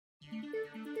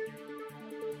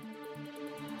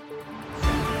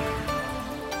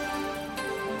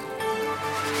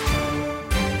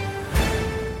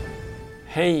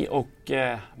Hej och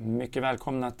mycket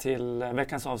välkomna till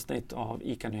veckans avsnitt av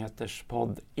ICA Nyheters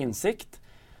podd Insikt.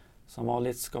 Som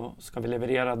vanligt ska vi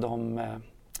leverera de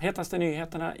hetaste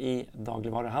nyheterna i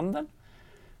dagligvaruhandeln.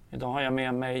 Idag har jag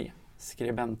med mig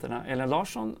skribenterna Ellen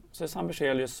Larsson, Susanne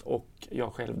Berzelius och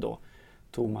jag själv då,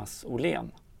 Thomas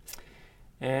Åhlén.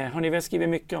 Vi har skrivit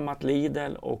mycket om att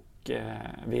Lidl och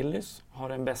Willys har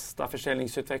den bästa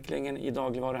försäljningsutvecklingen i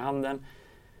dagligvaruhandeln.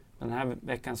 Den här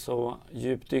veckan så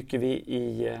djupdyker vi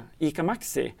i ICA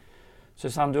Maxi.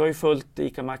 Susanne, du har ju följt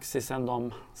ICA Maxi sedan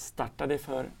de startade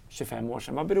för 25 år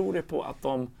sedan. Vad beror det på att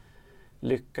de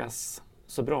lyckas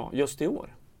så bra just i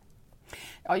år?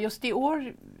 Ja, just i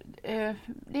år,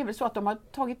 det är väl så att de har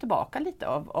tagit tillbaka lite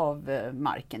av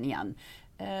marken igen.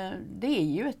 Det är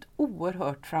ju ett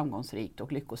oerhört framgångsrikt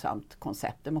och lyckosamt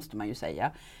koncept, det måste man ju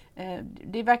säga.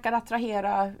 Det verkar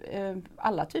attrahera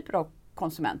alla typer av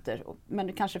konsumenter,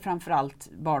 men kanske framförallt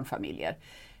barnfamiljer.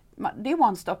 Det är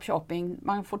one-stop shopping,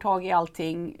 man får tag i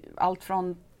allting, allt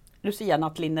från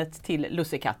Lucia-nattlinnet till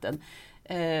lussekatten,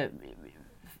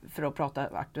 för att prata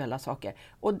aktuella saker.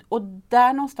 Och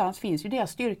där någonstans finns ju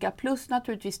deras styrka, plus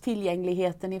naturligtvis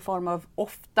tillgängligheten i form av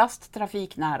oftast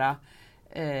trafiknära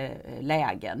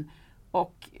lägen.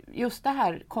 Och just det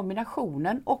här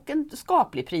kombinationen och en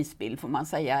skaplig prisbild får man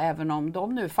säga, även om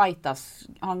de nu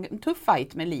har en tuff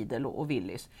fight med Lidl och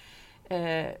Willys.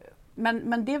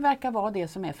 Men det verkar vara det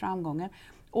som är framgången.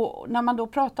 Och när man då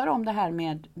pratar om det här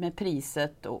med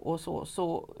priset och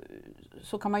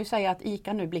så kan man ju säga att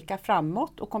ICA nu blickar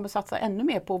framåt och kommer satsa ännu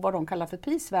mer på vad de kallar för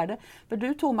prisvärde. För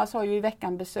du, Thomas, har ju i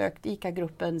veckan besökt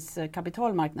ICA-gruppens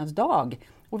kapitalmarknadsdag.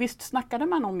 Och visst snackade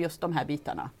man om just de här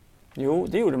bitarna? Jo,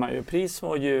 det gjorde man ju. Pris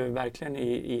var ju verkligen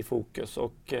i fokus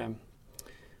och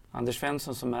Anders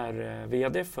Svensson som är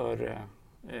vd för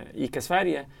ICA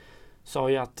Sverige sa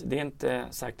ju att det är inte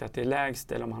sagt att det är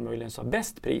lägst eller om han möjligen sa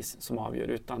bäst pris som avgör,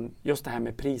 utan just det här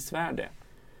med prisvärde.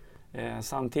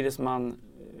 Samtidigt som man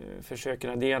försöker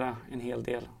addera en hel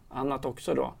del annat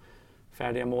också då,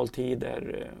 färdiga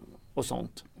måltider och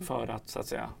sånt, för att så att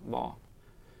säga vara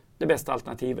det bästa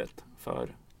alternativet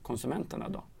för konsumenterna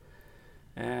då.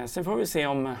 Sen får vi se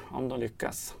om de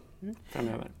lyckas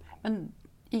framöver. Men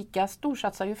ICA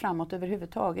storsatsar ju framåt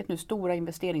överhuvudtaget nu, stora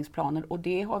investeringsplaner, och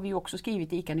det har vi ju också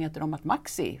skrivit i ICA Nyheter om att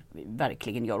Maxi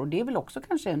verkligen gör, och det är väl också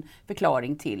kanske en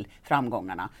förklaring till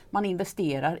framgångarna. Man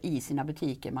investerar i sina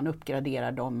butiker, man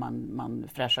uppgraderar dem, man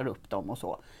fräschar upp dem och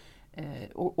så.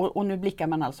 Och nu blickar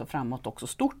man alltså framåt också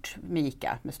stort med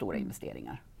ICA med stora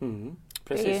investeringar.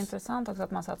 Precis. Det är intressant också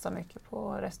att man satsar mycket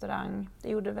på restaurang. Det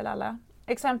gjorde väl alla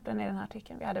exemplen i den här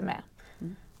artikeln vi hade med.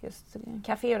 Just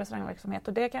café- och restaurangverksamhet,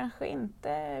 och det kanske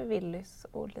inte Willys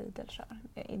och Lidl kör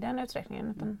i den utsträckningen,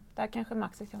 utan där kanske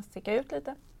Maxi kan sticka ut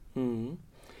lite.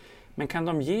 Men kan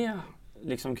de ge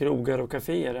liksom krogar och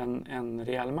kaféer en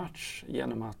rejäl match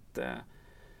genom att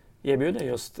erbjuda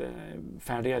just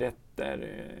färdiga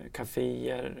rätter,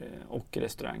 kaféer och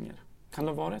restauranger? Kan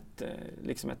de vara ett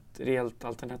reellt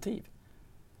alternativ?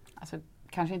 Alltså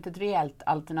kanske inte ett reellt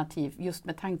alternativ, just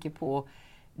med tanke på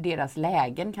deras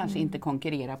lägen kanske inte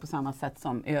konkurrerar på samma sätt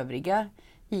som övriga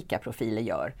ICA-profiler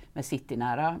gör med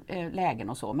citynära lägen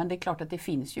och så. Men det är klart att det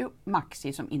finns ju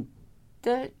Maxi som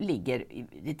inte ligger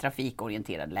i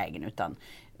trafikorienterade lägen, utan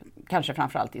kanske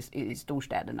framförallt i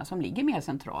storstäderna som ligger mer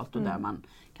centralt och där man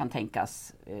kan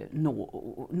tänkas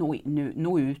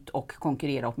nå ut och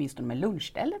konkurrera åtminstone med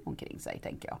lunchställen omkring sig,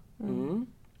 tänker jag.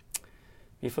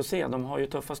 Vi får se, de har ju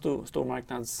tuffa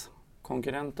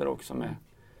stormarknadskonkurrenter också med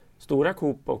Stora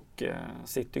Coop och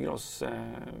Citygross.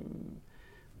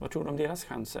 Vad tror du om deras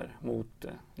chanser mot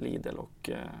Lidl och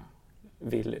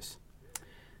Willys?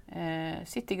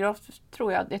 Citygross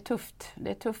tror jag det är tufft.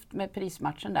 Det är tufft med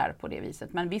prismatchen där på det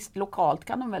viset. Men visst, lokalt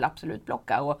kan de väl absolut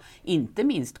plocka, och inte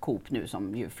minst Coop nu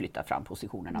som ju flyttar fram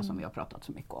positionerna som vi har pratat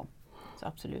så mycket om. Så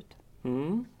absolut.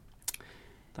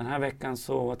 Den här veckan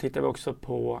så tittar vi också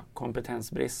på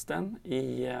kompetensbristen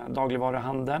i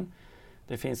dagligvaruhandeln.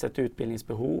 Det finns ett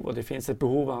utbildningsbehov och det finns ett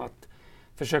behov av att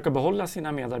försöka behålla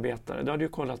sina medarbetare. Det har du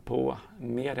kollat på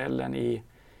mer, Ellen,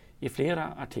 i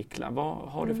flera artiklar. Vad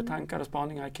har du för tankar och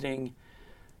spaningar kring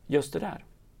just det där?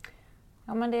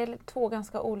 Ja, men det är två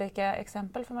ganska olika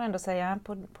exempel får man ändå säga.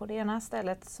 På det ena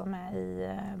stället som är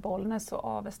i Bollnäs och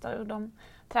Avesta och de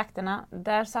trakterna,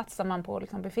 där satsar man på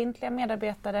befintliga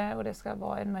medarbetare, och det ska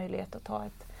vara en möjlighet att ta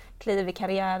ett kliv i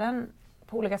karriären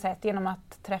på olika sätt genom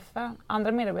att träffa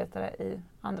andra medarbetare i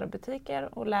andra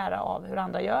butiker och lära av hur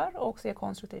andra gör, och också ge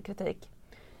konstruktiv kritik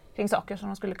kring saker som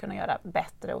de skulle kunna göra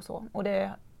bättre och så. Och det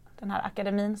är den här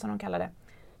akademin som de kallar det.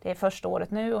 Det är första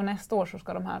året nu, och nästa år så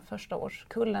ska de här första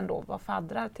årskullen då vara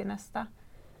faddrar till nästa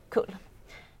kull.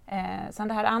 Sen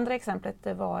det här andra exemplet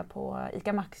det var på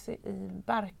ICA Maxi i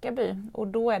Barkarby och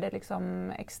då är det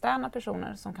liksom externa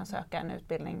personer som kan söka en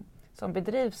utbildning som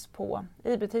bedrivs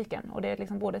i butiken och det är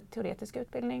liksom både teoretisk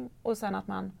utbildning och sen att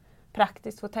man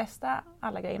praktiskt får testa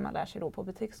alla grejer man lär sig då på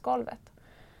butiksgolvet.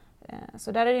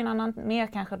 Så där är det en annan, mer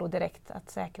kanske då direkt att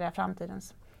säkra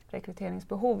framtidens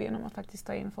rekryteringsbehov genom att faktiskt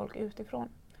ta in folk utifrån.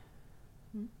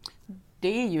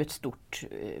 Det är ju ett stort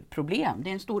problem. Det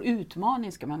är en stor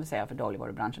utmaning ska man väl säga för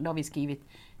dagligvarubranschen. Det har vi skrivit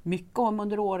mycket om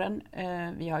under åren.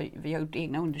 Vi har gjort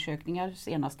egna undersökningar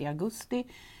senast i augusti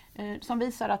som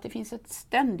visar att det finns ett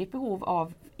ständigt behov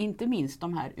av inte minst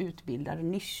de här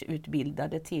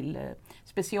nischutbildade till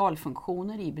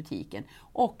specialfunktioner i butiken.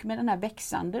 Och med den här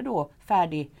växande då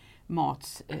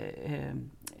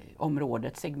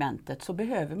färdigmatsområdet, segmentet, så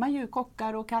behöver man ju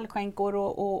kockar och kallskänkor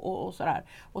och sådär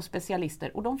och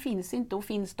specialister. Och de finns inte och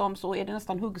finns de så är det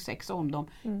nästan huggsex om dem,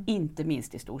 inte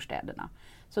minst i storstäderna.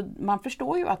 Så man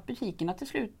förstår ju att butikerna till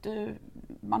slut,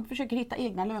 man försöker hitta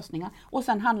egna lösningar. Och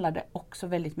sen handlar det också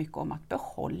väldigt mycket om att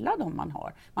behålla dem man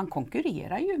har. Man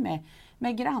konkurrerar ju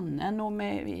med grannen och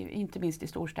med, inte minst i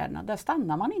storstäderna. Där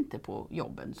stannar man inte på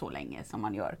jobben så länge som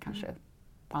man gör kanske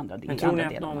på andra delar. Men tror ni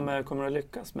att de kommer att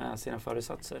lyckas med sina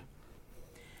föresatser?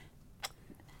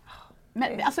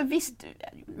 Men alltså visst,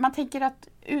 man tänker att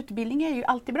utbildning är ju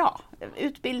alltid bra.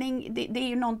 Utbildning, det är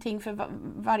ju någonting för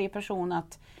varje person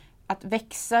att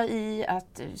växa i,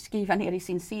 att skriva ner i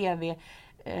sin CV,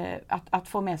 att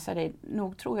få med sig det.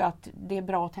 Nog tror jag att det är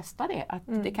bra att testa det. Att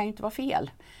det kan ju inte vara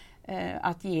fel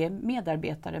att ge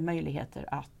medarbetare möjligheter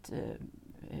att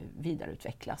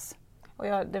vidareutvecklas. Och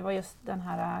det var just den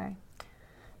här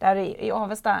där i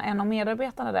Avesta, en av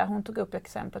medarbetarna där, hon tog upp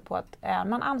exempel på att är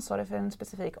man ansvarig för en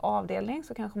specifik avdelning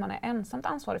så kanske man är ensamt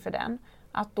ansvarig för den.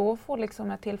 Att då få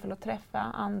liksom ett tillfälle att träffa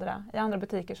andra i andra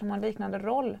butiker som har en liknande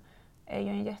roll är ju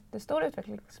en jättestor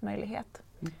utvecklingsmöjlighet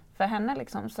för henne.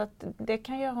 Liksom. Så att det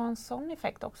kan ju ha en sån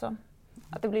effekt också.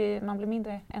 Att man blir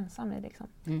mindre ensam i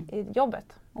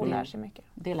jobbet och lär sig mycket.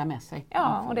 Dela med sig.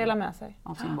 Ja, och dela med sig.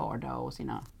 Av sin vardag och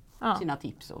sina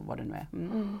tips och vad det nu är.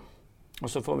 Och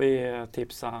så får vi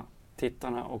tipsa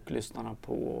tittarna och lyssnarna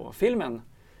på filmen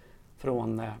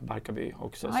från Barkarby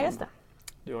också. Ja, just det.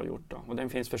 Du har gjort då. Och den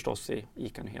finns förstås i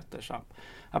ICA Nyheters app.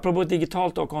 Apropå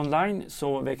digitalt och online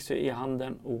så växer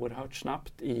e-handeln oerhört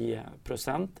snabbt i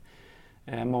procent.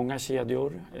 Många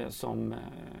kedjor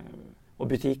och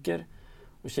butiker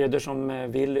och kedjor som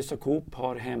Willys och Coop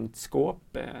har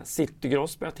hämtskåp. City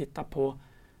Gross börjar titta på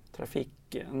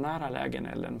trafiknära lägen,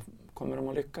 eller kommer de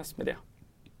att lyckas med det?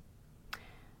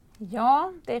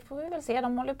 Ja, det får vi väl se.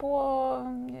 De håller på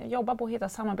att jobba på att hitta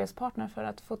samarbetspartner för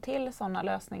att få till sådana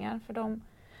lösningar. För de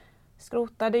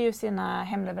skrotade ju sina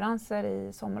hemleveranser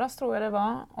i somras tror jag det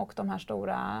var. Och de här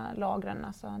stora lagren,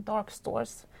 alltså dark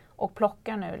stores. Och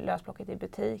plockar nu lösplocket i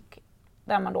butik.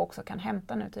 Där man då också kan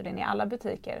hämta nu tydligen i alla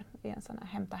butiker. Det är en sån här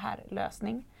hämta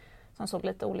här-lösning. Som såg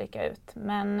lite olika ut.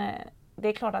 Men det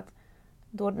är klart att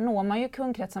då når man ju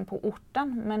kundkretsen på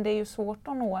orten, men det är ju svårt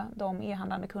att nå de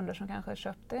e-handlande kunder som kanske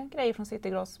köpte grejer från City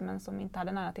Gross men som inte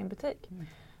hade nära till en butik.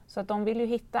 Så att de vill ju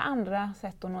hitta andra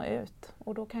sätt att nå ut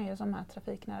och då kan ju de här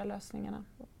trafiknära lösningarna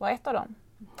vara ett av dem.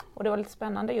 Och det var lite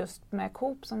spännande just med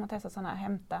Coop som har testat sådana här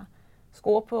hämta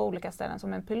skåp på olika ställen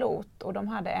som en pilot och de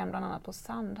hade en bland annat på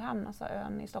Sandhamn, alltså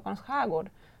ön i Stockholms skärgård,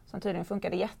 som tydligen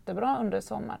funkade jättebra under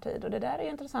sommartid. Och det där är ju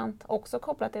intressant, också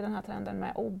kopplat till den här trenden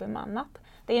med obemannat.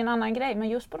 Det är en annan grej, men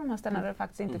just på de här ställena där det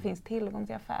faktiskt inte finns tillgång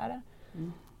till affärer.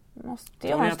 Måste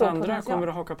ju ha en stor andra potential. kommer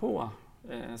att haka på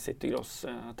City Gross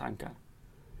tankar?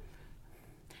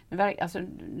 Alltså,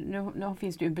 nu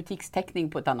finns det ju en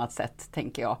butikstäckning på ett annat sätt,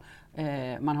 tänker jag.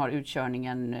 Man har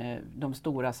utkörningen, de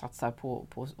stora satsar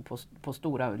på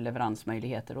stora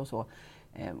leveransmöjligheter och så.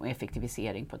 Och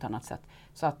effektivisering på ett annat sätt.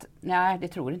 Så att, nej, det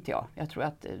tror inte jag. Jag tror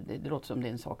att det låter som det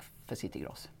är en sak för City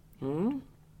Gross.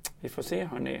 Vi får se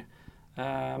hörni.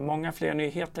 Många fler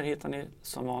nyheter hittar ni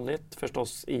som vanligt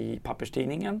förstås i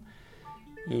papperstidningen,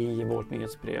 i vårt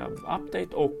nyhetsbrev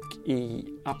Update och i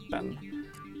appen.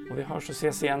 Och vi hörs och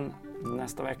ses igen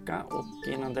nästa vecka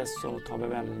och innan dess så tar vi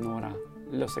väl några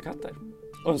lussekatter.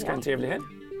 Önskar en trevlig helg.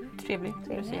 Trevlig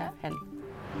helg.